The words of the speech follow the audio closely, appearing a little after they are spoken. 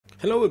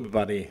Hello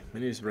everybody, my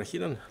name is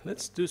Brahidan.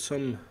 Let's do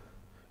some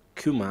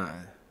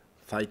Kuma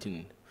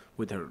fighting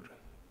with our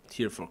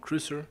Tier IV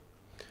Cruiser.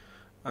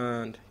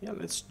 And yeah,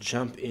 let's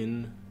jump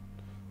in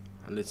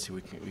and let's see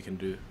what we can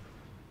do.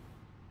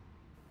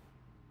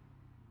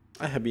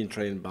 I have been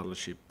trying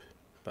Battleship,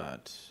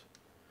 but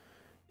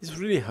it's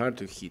really hard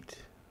to hit,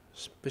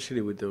 especially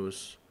with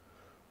those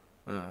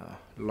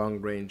long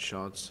range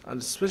shots,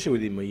 and especially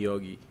with the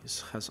Miyogi.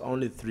 It has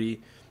only three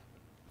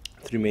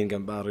main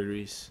gun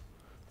batteries,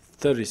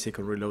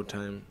 30-second reload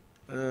time.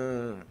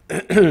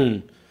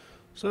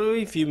 So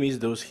if you miss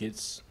those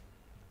hits,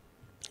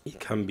 it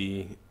can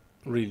be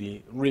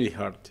really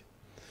hard.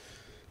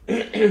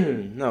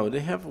 Now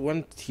they have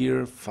one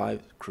Tier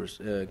 5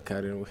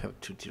 carrier, we have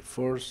two Tier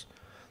 4s.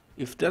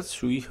 If that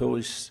Suiho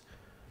is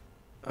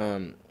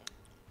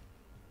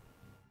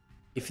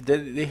if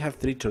they have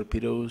 3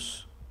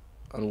 torpedoes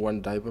and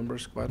 1 dive bomber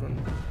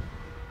squadron,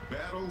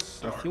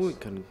 I think we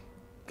can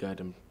get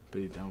them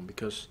pretty down,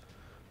 because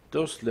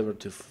those level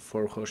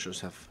 4 Hoshos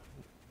have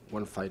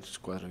 1 fighter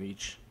squadron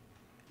each.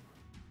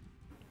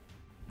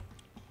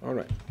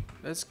 Alright,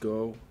 let's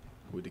go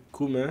with the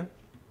Kuma.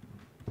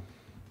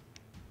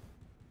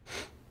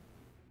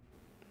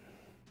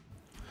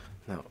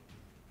 Now,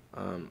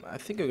 I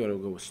think I'm gonna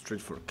go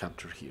straight for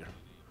capture here.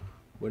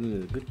 We're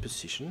in a good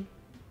position.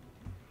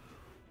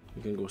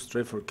 We can go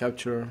straight for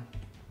capture.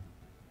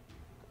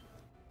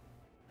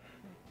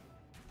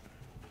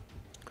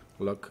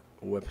 Lock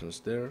weapons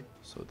there,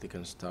 so they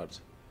can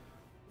start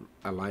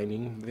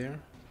aligning there.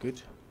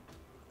 Good.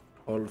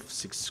 All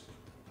 6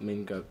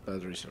 main gun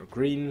batteries are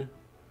green.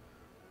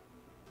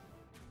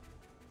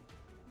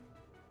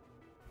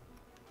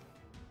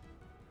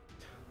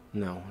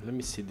 Now, let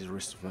me see the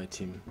rest of my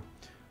team.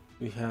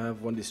 We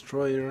have 1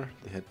 destroyer,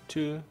 they had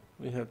 2.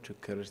 We have 2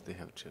 carriers, they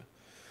have 2.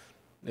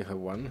 They have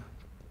 1,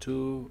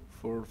 2,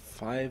 4,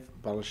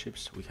 5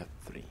 battleships, we have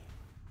 3.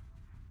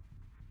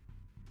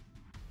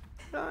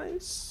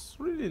 It's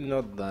really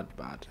not that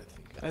bad, I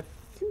think. I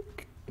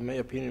think, in my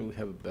opinion, we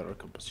have a better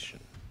composition.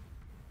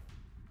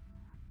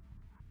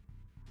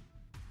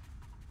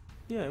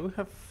 Yeah, we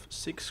have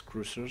 6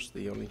 cruisers,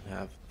 they only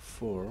have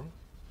 4.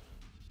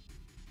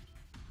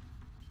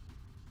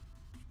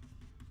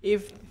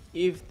 If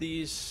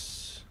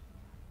these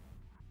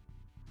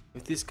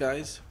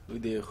guys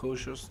with the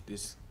Hoshos,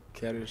 these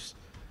carriers,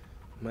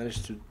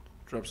 manage to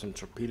drop some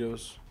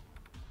torpedoes.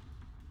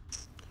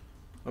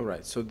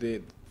 Alright, so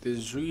the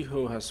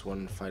Zuiho has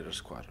 1 fighter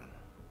squadron.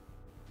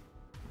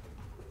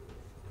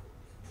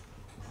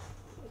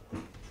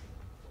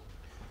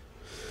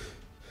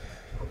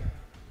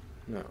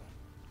 Now,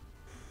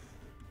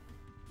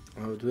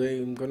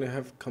 I'm gonna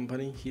have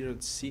company here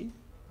at sea?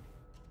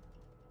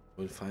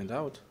 We'll find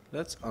out.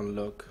 Let's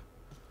unlock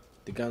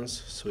the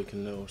guns so we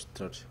can now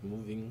start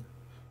moving.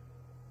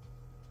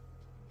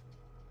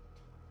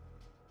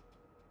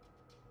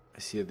 I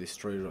see a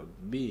destroyer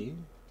at B.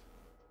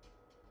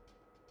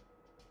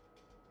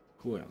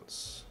 Who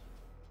else?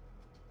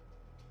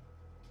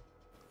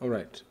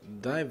 Alright,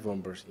 dive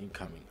bombers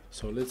incoming.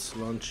 So let's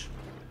launch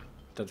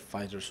that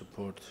fighter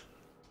support.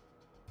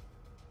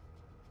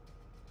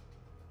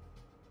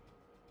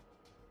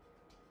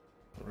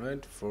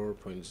 Alright,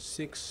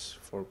 4.6,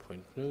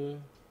 4.2,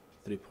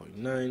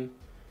 3.9.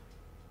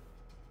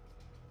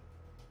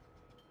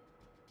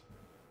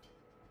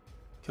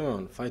 Come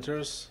on,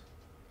 fighters,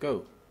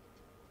 go.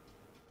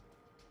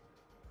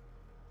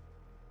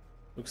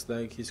 Looks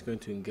like he's going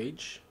to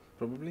engage,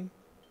 probably.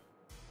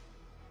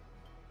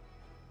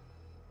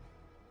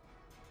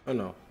 Oh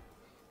no,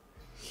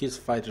 his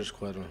fighter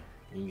squadron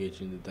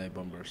engaging the dive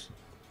bombers.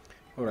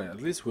 Alright, at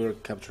least we're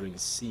capturing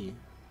C.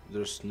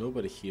 There's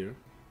nobody here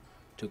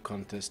to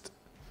contest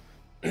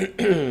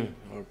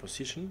our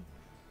position,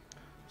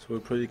 so we'll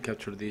probably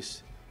capture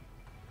this.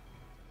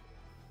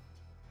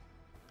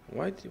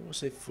 Why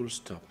was a full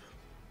stop?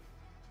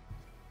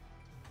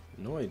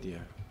 No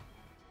idea.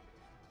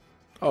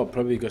 Oh,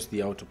 probably because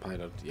the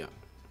autopilot, yeah.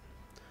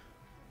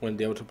 When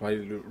the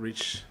autopilot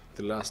reach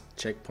the last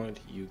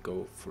checkpoint, you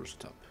go full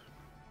stop.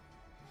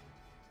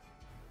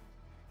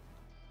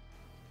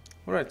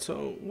 Alright,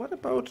 so what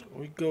about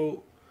we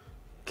go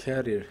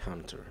carrier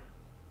hunter?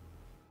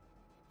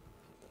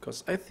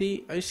 Because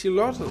I see a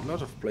lot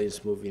of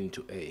planes moving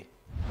into A.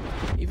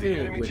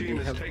 Even when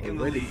we have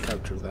already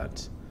captured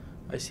that,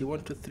 I see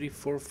 1, 2, 3,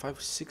 4, 5,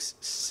 6,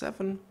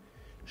 7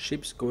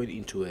 ships going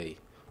into A,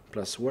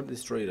 plus 1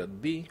 destroyer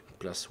at B,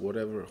 plus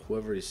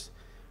whoever is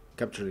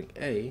capturing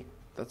A.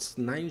 That's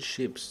 9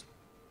 ships.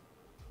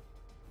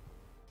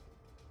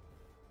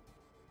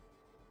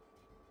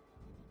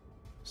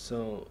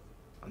 So,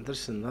 and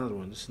there's another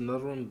one. There's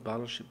another one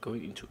battleship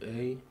going into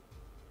A.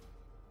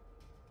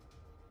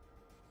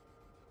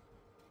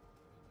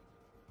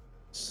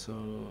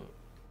 So,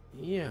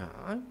 yeah,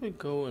 I will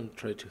go and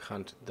try to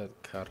hunt that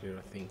carrier,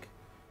 I think.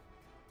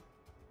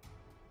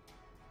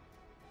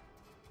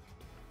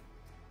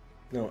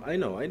 No, I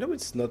know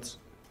it's not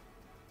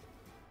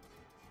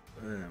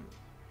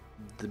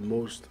the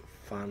most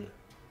fun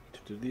to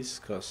do this,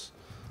 because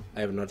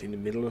I am not in the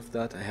middle of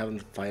that. I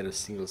haven't fired a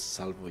single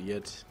salvo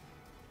yet.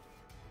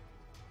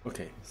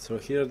 Okay, so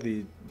here are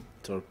the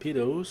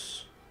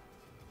torpedoes.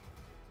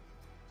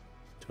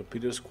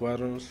 Torpedo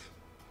squadrons.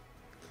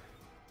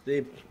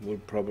 They will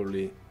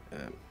probably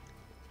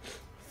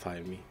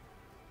fire me.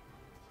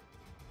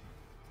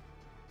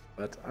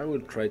 But I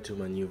will try to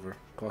maneuver.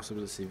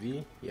 Possible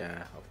CV?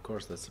 Yeah, of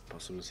course that's a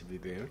possible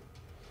CV there.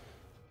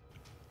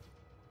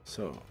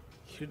 So,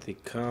 here they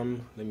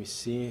come. Let me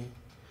see.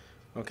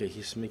 Okay,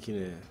 he's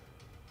making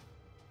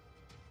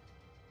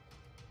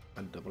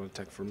a double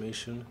attack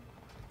formation.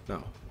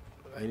 Now,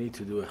 I need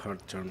to do a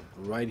hard turn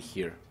right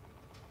here.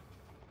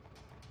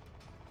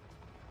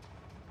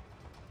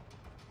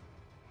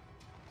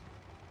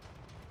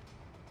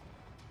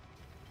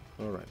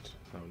 Alright,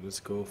 now let's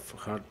go for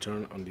hard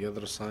turn on the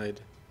other side.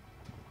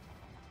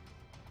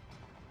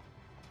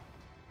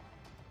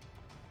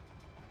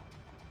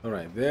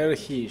 Alright, there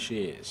she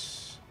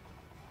is.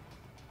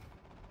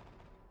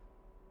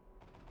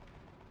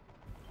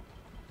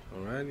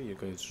 Alright, you're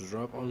going to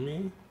drop on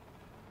me.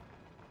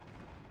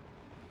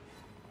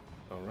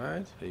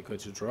 Alright, are you going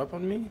to drop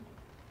on me?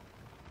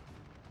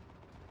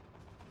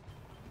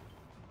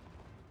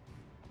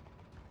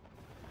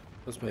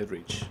 What's my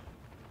reach?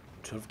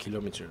 12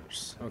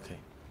 kilometers. Okay,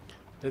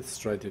 let's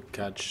try to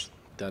catch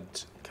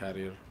that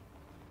carrier.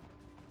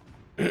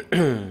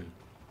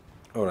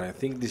 Alright, I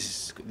think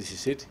this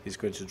is it. He's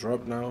going to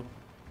drop now.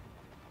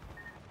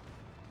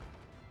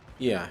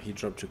 Yeah, he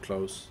dropped too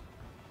close.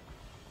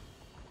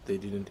 They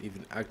didn't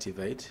even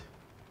activate.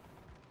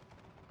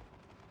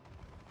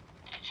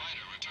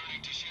 Fighter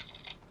returning to ship.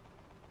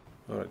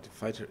 Alright, the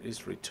fighter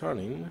is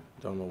returning.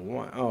 Don't know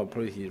why. Oh,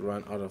 probably he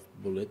ran out of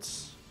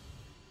bullets.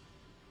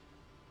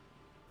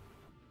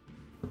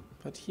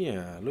 But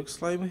yeah,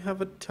 looks like we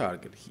have a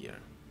target here.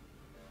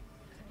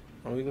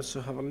 And we also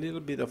have a little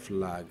bit of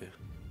lag.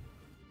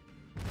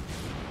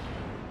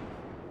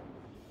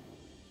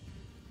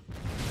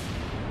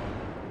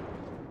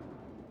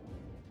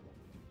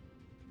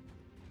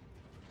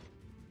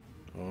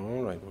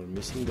 Alright, we're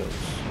missing those.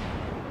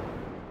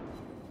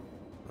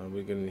 And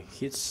we're gonna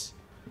hit.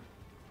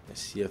 I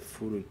see a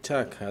full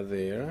attack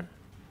there.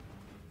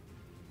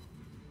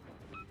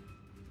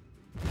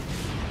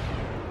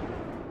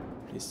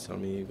 Please tell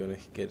me you're gonna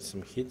get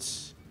some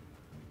hits.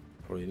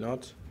 Probably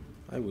not.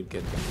 I will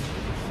get them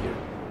over here.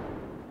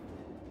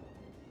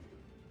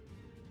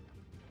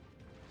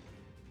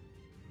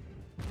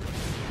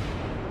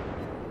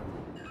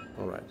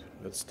 Alright,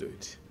 let's do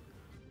it.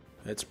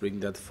 Let's bring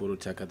that full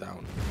attacker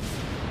down.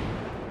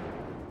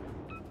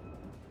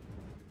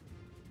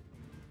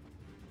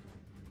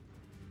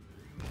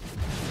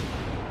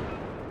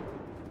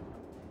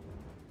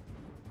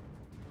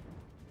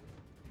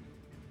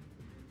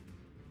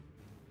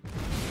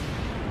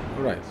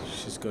 Alright,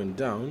 she's going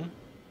down.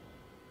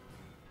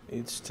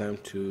 It's time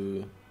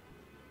to...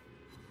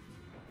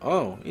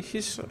 Oh,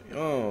 he's...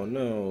 Oh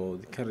no,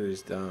 the carrier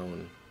is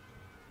down.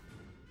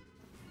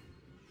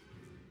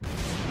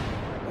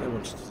 I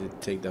wanted to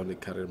take down the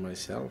carrier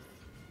myself.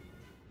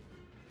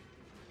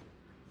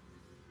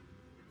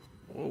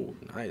 Oh,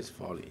 nice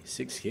volley.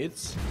 6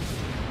 hits.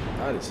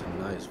 That is a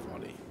nice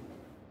volley.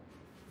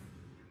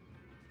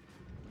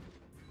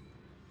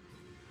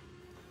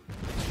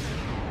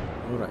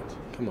 Alright,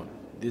 come on.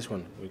 This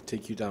one will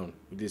take you down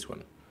with this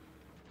one.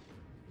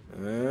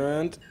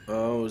 And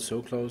oh,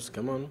 so close.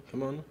 Come on,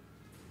 come on.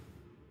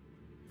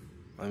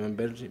 I'm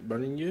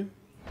burning you.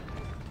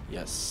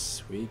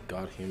 Yes, we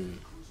got him.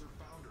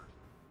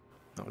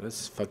 Now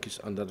let's focus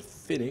on that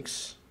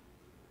Phoenix.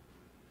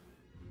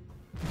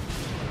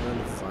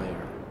 And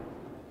fire.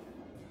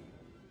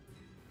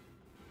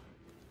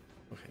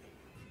 Okay,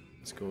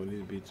 let's go a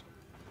little bit.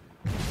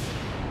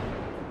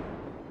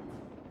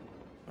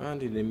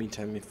 And in the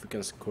meantime, if we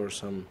can score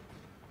some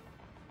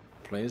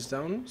planes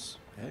downs,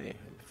 hey,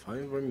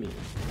 fine for me.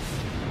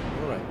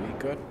 Alright, we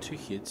got 2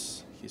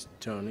 hits. He's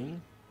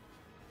turning.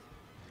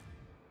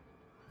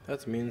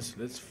 That means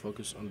let's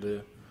focus on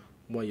the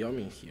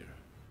Wyoming here.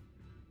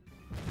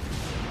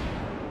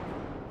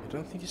 I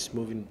don't think he's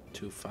moving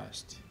too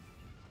fast.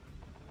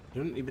 I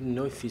don't even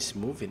know if he's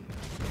moving.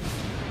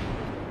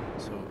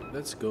 So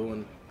let's go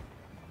and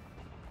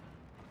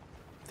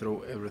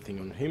throw everything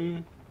on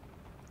him.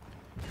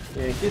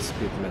 Yeah, he's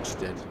pretty much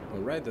dead.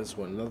 Alright, that's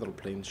one another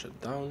plane shot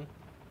down.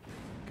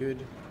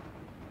 Good.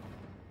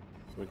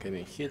 We're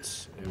getting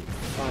hits and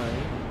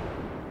fine.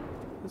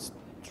 Let's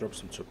drop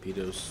some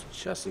torpedoes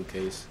just in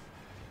case.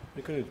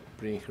 We're gonna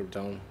bring her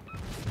down.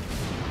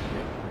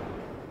 Okay.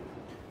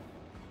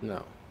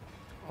 Now,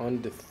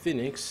 on the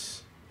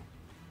Phoenix.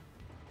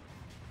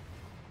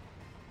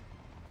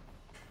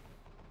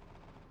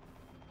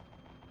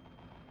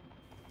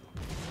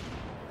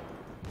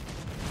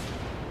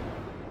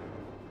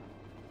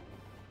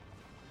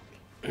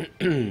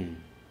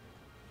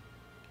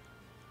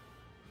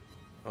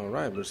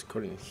 Alright, we're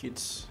scoring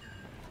hits.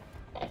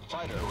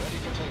 Fighter ready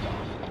for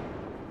takeoff.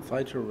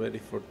 Fighter ready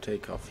for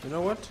takeoff. You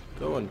know what?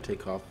 Go and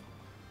take off.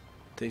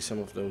 Take some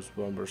of those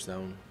bombers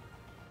down.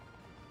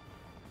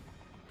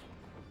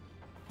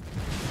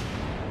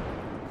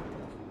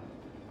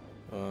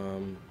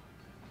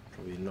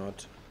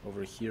 not?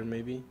 Over here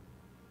maybe?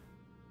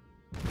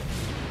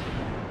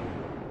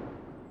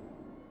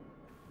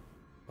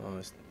 Oh,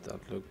 does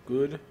that look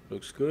good?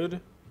 Looks good.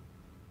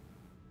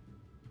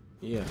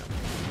 Yeah.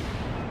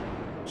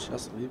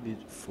 Just a little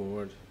bit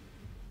forward.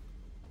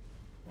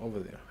 Over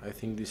there. I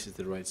think this is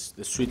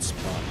the sweet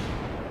spot.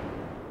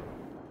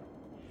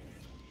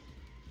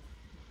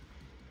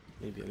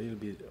 Maybe a little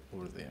bit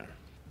over there.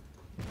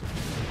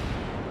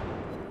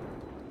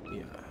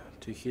 Yeah,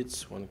 2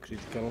 hits, 1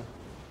 critical.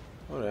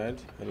 Alright,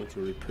 I need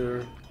to repair.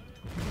 No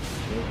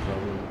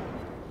problem.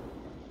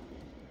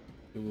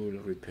 We will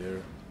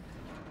repair.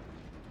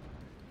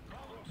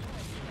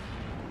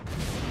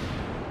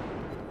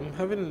 I'm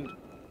having a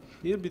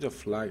little bit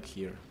of lag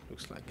here,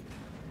 looks like.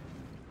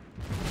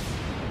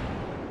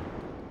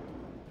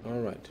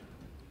 Alright.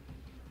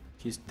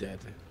 He's dead.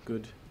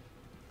 Good.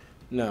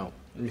 Now,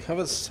 we have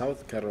a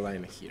South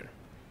Carolina here.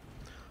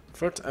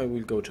 First, I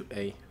will go to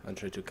A and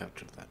try to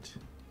capture that.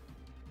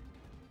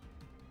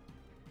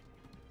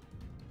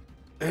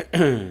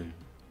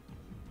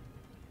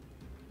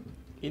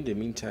 In the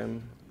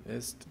meantime,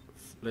 let's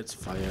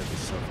fire the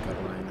South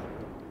Carolina.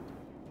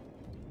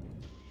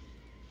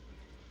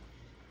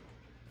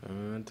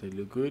 And they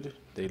look good.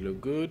 They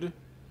look good.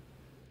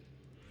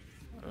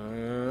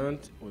 And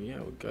oh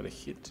yeah, we got a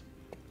hit.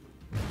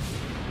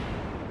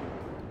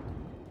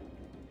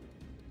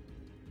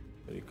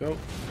 There you go.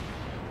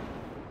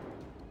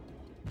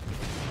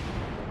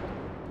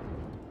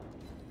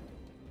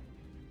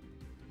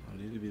 A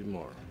little bit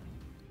more.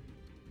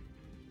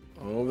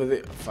 Over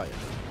there, fire.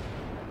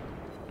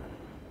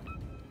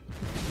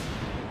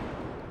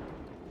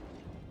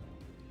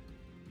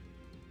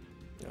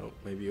 No,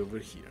 maybe over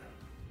here.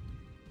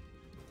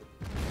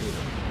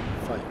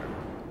 Fire.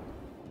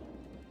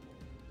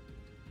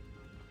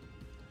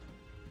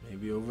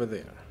 Maybe over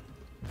there.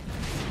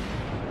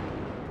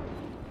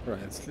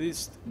 Right, at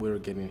least we're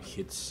getting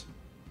hits.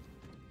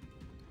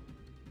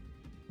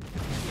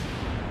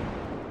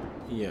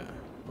 Yeah.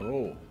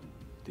 Oh,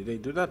 did I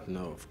do that?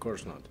 No, of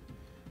course not.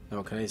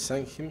 Now, can I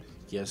sank him?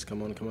 Yes,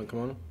 come on, come on, come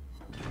on.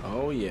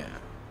 Oh, yeah.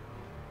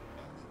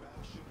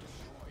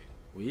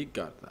 We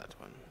got that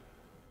one.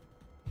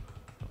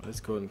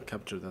 Let's go and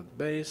capture that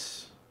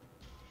base.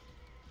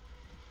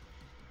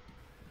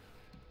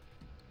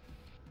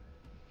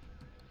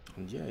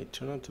 And yeah, it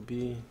turned out to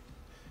be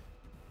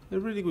a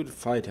really good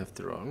fight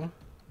after all.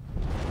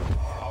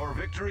 Our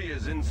victory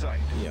is in sight.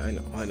 Yeah,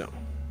 I know.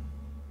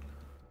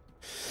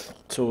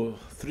 So,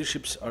 3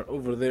 ships are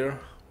over there.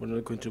 We're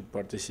not going to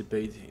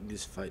participate in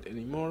this fight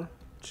anymore.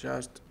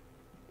 Just,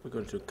 we're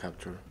going to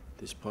capture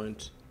this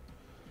point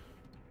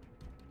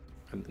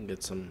and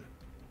get some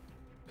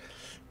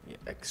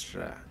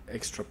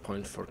extra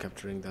point for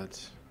capturing that.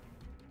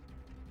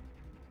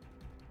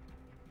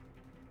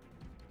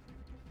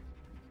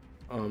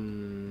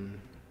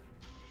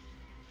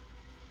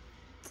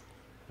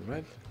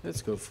 Right,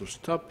 let's go full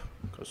stop,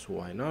 because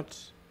why not?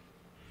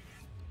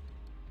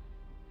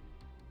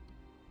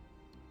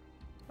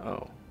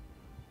 Oh.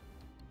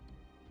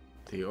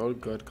 They all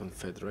got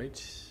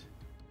Confederates.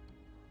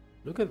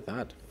 Look at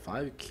that,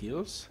 5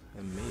 kills,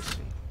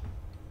 amazing.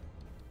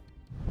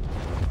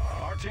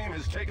 Our team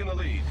has taken the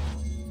lead.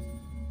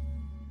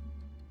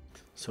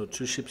 So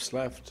 2 ships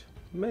left.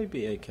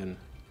 Maybe I can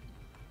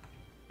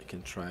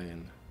try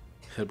and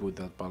help with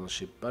that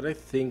battleship, but I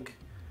think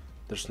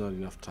there's not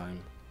enough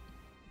time.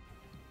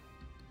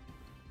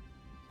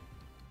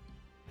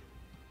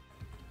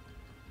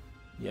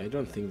 Yeah, I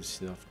don't think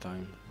there's enough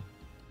time.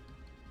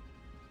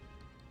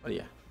 Oh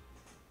yeah,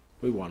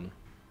 we won.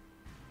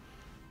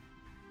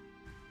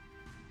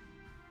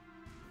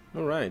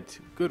 Alright,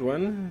 good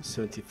one.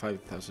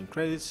 75,000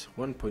 credits,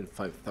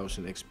 1.5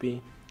 thousand XP,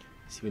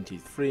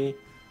 73.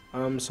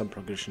 Some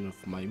progression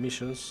of my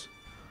missions.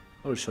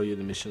 I will show you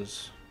the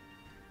missions.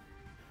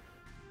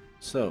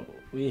 So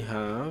we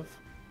have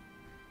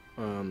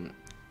 3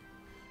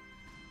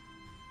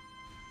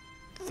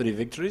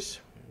 victories.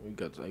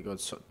 I got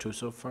 2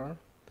 so far,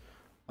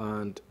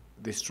 and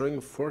destroying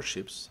 4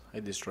 ships.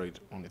 I destroyed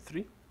only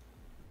 3.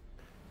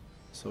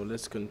 So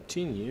let's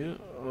continue.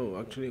 Oh,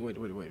 actually, wait.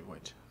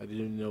 I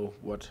didn't know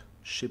what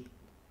ship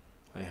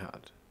I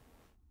had.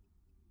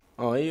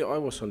 Oh, I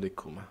was on the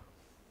Kuma.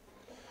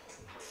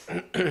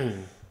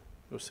 That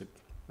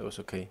was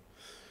okay.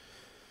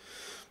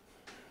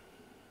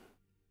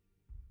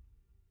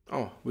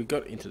 Oh, we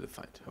got into the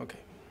fight. Okay.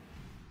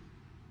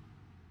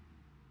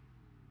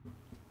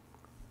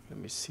 Let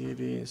me see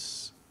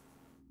this.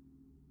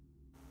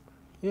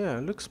 Yeah,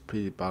 it looks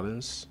pretty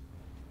balanced.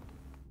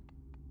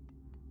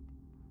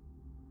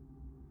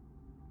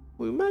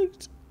 We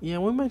might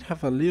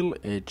have a little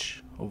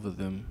edge over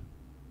them,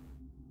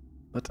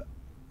 but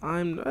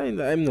I'm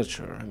not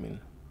sure. I mean,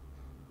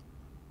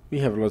 we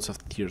have lots of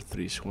tier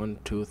 3s. 1,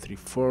 2, 3,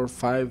 4,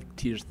 5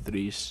 tier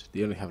 3s.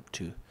 They only have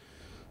 2.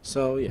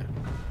 So yeah.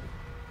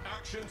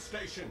 Action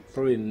station.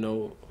 Probably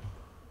no.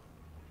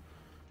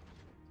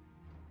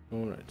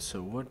 Alright,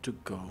 so where to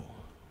go?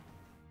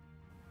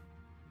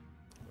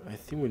 I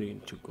think we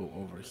need to go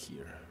over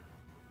here.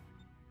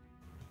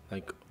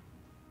 Like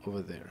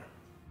over there.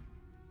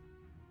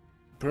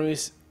 Problem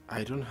is,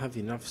 I don't have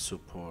enough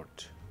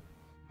support.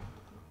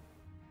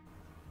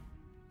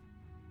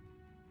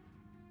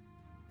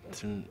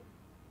 Then,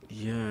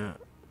 yeah,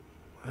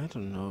 I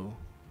don't know.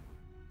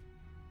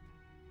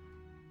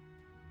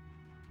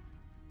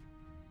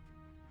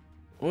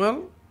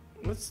 Well,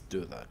 let's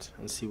do that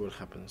and see what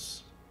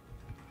happens.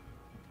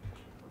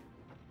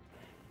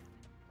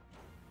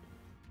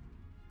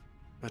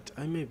 But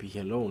I may be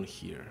alone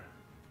here.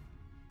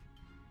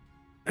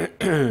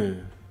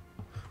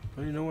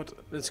 Well, you know what?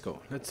 Let's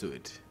go. Let's do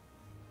it.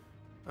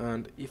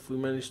 And if we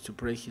manage to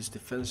break his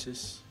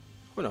defenses,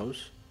 who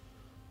knows?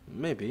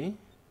 Maybe,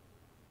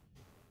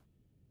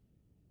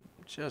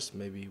 just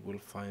maybe, we'll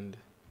find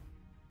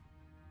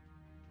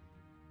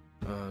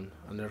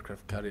an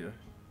aircraft carrier.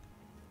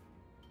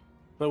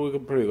 But we're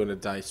probably gonna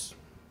die.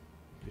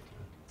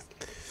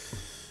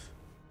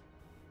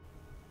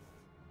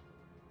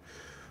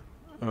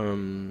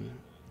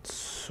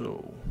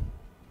 So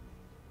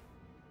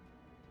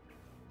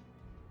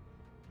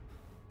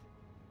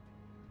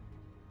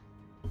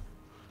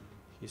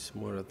he's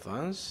more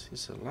advanced.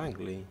 He's a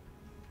Langley.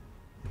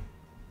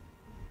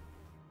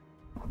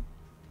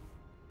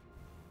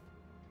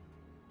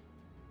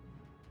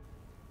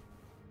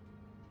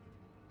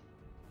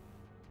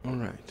 All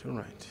right, all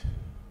right.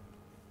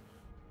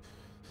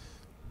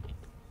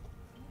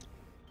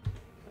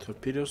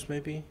 Torpedoes,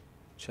 maybe,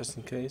 just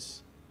in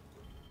case.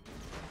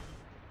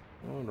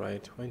 All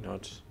right, why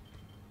not?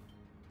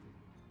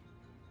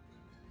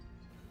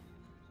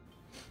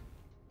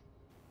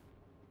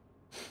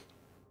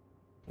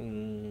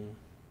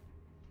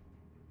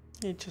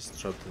 Yeah, just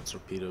drop the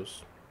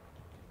torpedoes.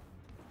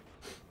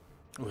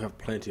 We have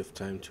plenty of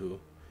time to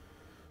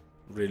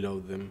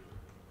reload them.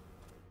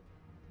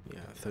 Yeah,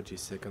 30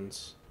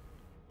 seconds.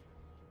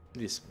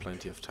 It is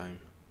plenty of time.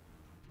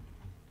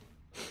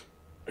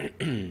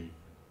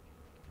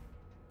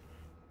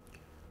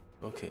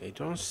 Okay, I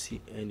don't see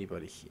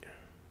anybody here.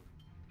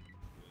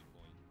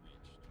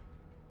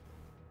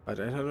 But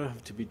I don't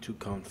have to be too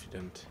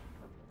confident,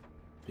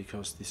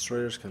 because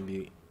destroyers can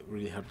be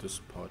really hard to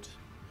spot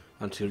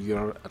until you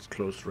are at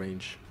close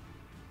range.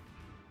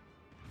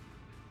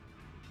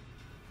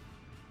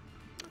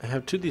 I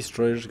have 2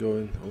 destroyers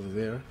going over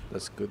there.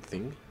 That's a good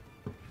thing.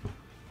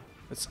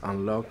 Let's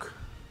unlock.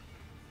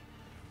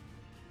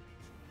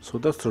 So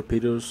those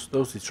torpedoes,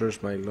 those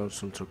destroyers might launch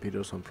some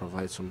torpedoes and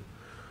provide some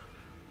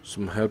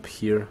help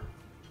here.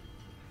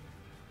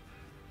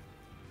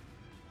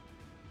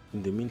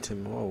 In the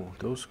meantime, oh,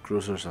 those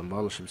cruisers and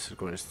battleships are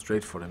going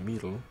straight for the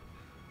middle.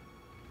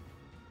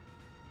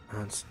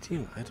 And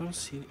still, I don't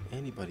see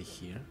anybody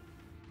here.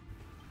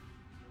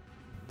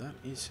 That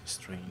is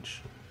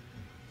strange.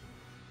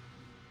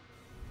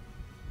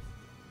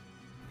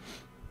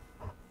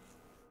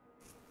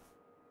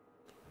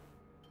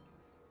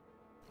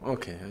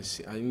 Okay, I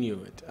see. I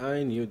knew it.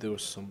 I knew there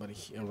was somebody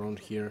around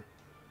here.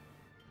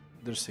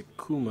 There's a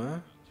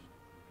Kuma.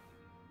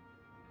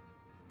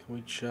 Can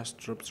we just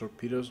drop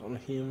torpedoes on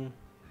him?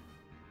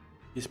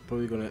 He's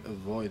probably gonna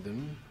avoid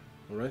them.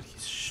 Alright,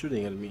 he's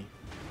shooting at me.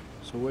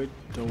 So why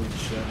don't we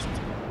just...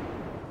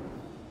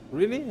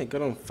 Really? I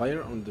got on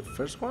fire on the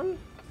first one?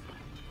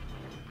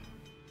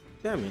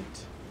 Damn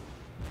it.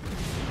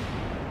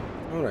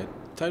 Alright,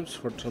 times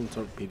for some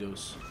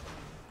torpedoes.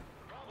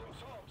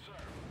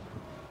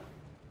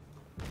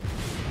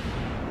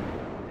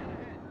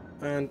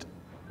 And...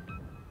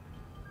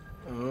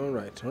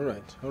 Alright,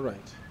 alright,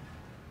 alright.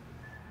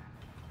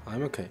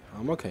 I'm okay,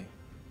 I'm okay.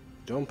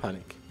 Don't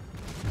panic.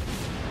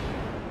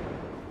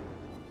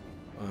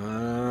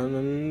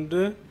 And...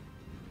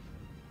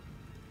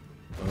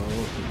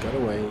 Oh, he got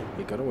away,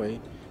 he got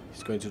away.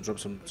 He's going to drop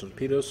some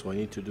torpedoes, so I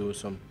need to do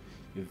some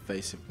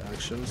evasive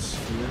actions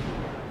here.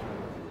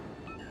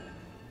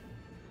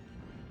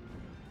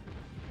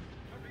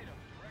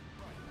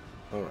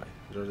 Alright,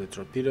 there are the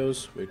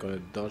torpedoes, we're gonna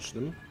dodge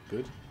them,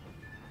 good.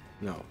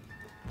 Now.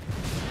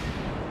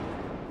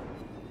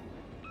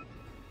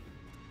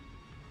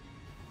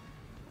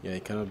 Yeah, I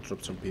cannot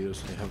drop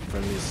torpedoes, I have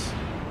friendlies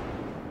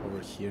over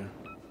here.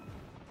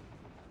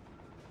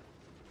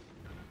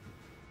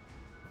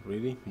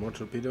 Really? More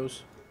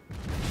torpedoes?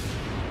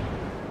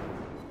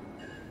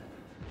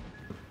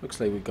 Looks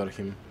like we got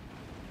him.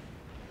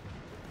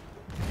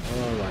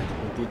 Alright,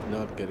 we did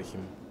not get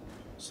him.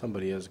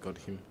 Somebody else got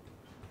him.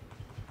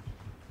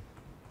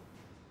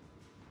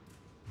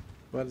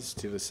 But it's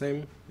still the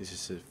same. This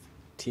is a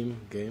team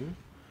game.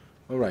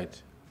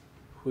 Alright,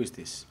 who is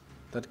this?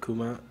 That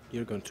Kuma,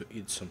 you're going to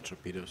eat some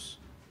torpedoes.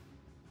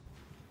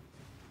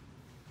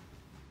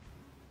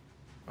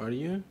 Are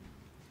you?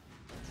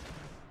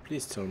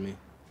 Please tell me.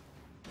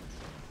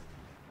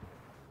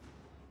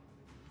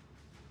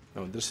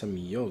 Oh, there's a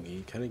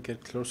Miyogi. Can I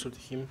get closer to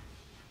him?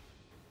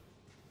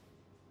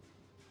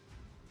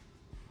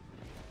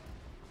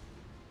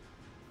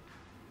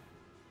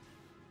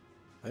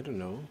 I don't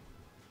know.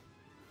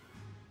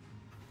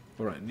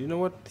 Alright, you know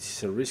what? This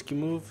is a risky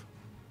move.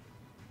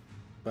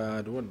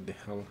 But what the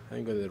hell?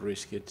 I'm gonna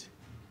risk it.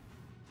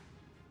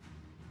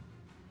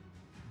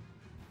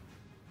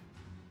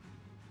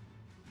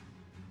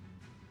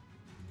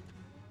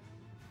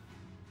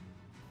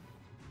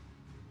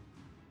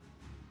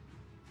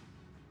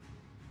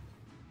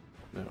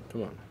 No,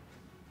 come on.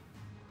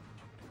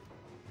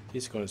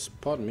 He's gonna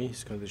spot me.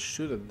 He's gonna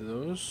shoot at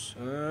those.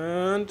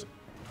 And...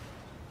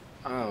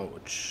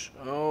 ouch.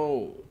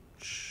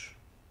 Ouch.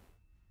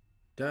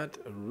 That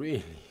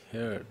really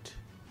hurt.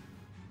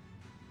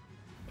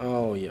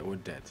 Oh yeah, we're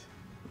dead.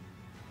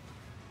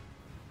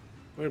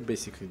 We're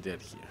basically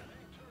dead here.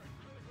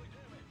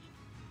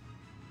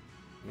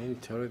 Main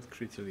turret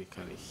critically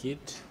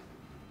hit.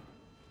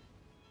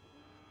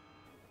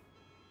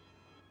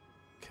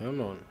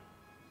 Come on.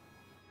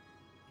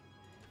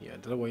 Yeah,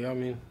 that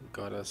Wyoming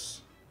got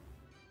us.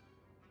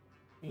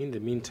 In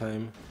the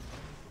meantime,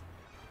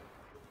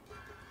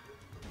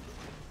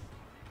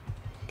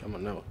 come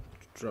on now,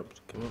 drop.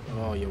 Come on.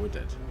 Oh yeah, we're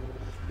dead.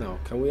 Now,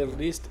 can we at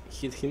least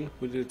hit him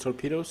with the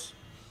torpedoes?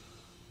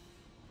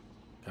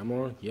 Come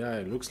on. Yeah,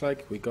 it looks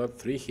like we got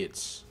 3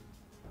 hits.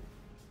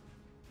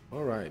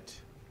 All right.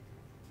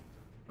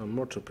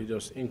 More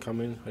torpedoes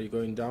incoming. Are you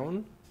going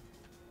down?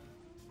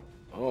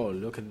 Oh,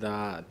 look at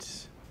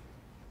that.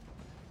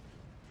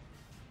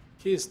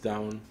 He's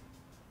down.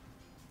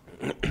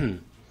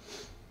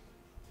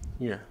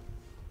 Yeah.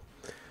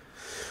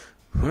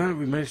 Well,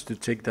 we managed to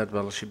take that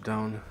battleship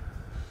down.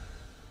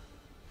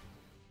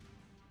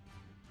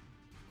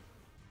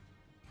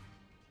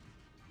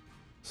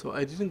 So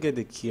I didn't get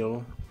the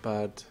kill,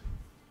 but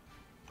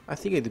I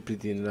think I did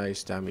pretty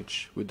nice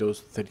damage with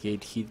those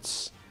 38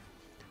 hits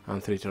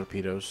and 3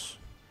 torpedoes.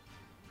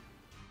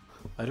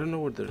 I don't know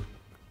where the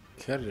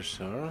carriers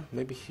are.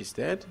 Maybe he's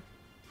dead?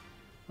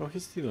 Oh,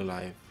 he's still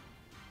alive.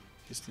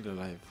 He's still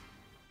alive.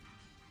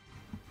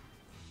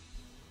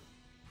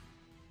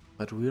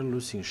 But we're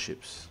losing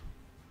ships.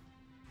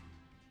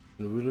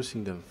 And we're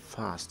losing them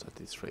fast at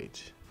this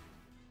rate.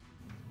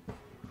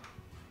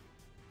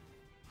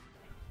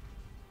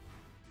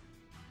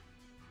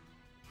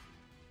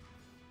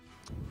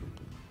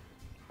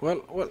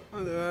 Well,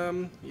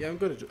 yeah, I'm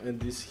going to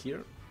end this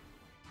here,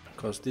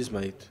 because this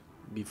might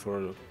be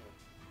for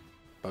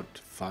about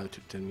 5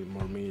 to 10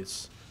 more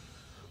minutes.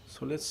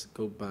 So let's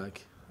go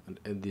back and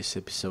end this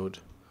episode.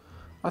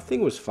 I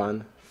think it was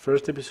fun.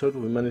 First episode,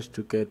 we managed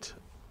to get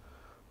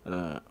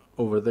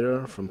over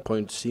there from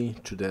point C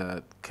to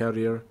the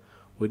carrier.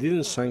 We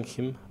didn't sink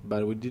him,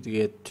 but we did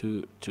get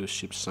two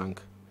ships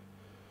sunk.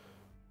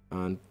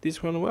 And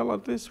this one, well,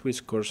 at least we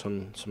scored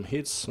some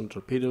hits, some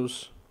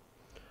torpedoes.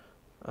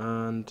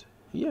 And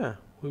yeah,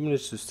 we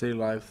managed to stay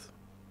alive,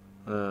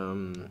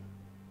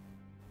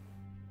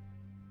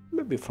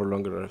 maybe for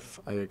longer than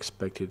I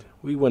expected.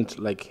 We went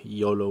like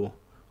YOLO,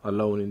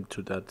 alone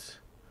into that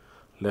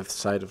left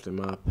side of the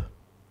map,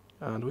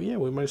 and we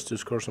managed to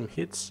score some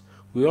hits.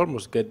 We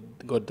almost got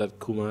that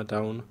Kuma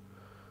down.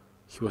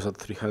 He was at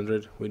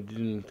 300. We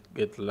didn't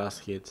get the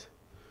last hit,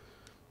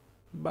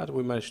 but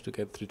we managed to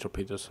get 3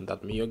 torpedoes on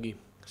that Miyogi.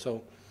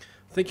 So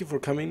thank you for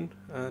coming,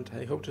 and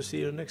I hope to see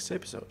you in the next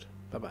episode.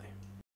 Bye bye.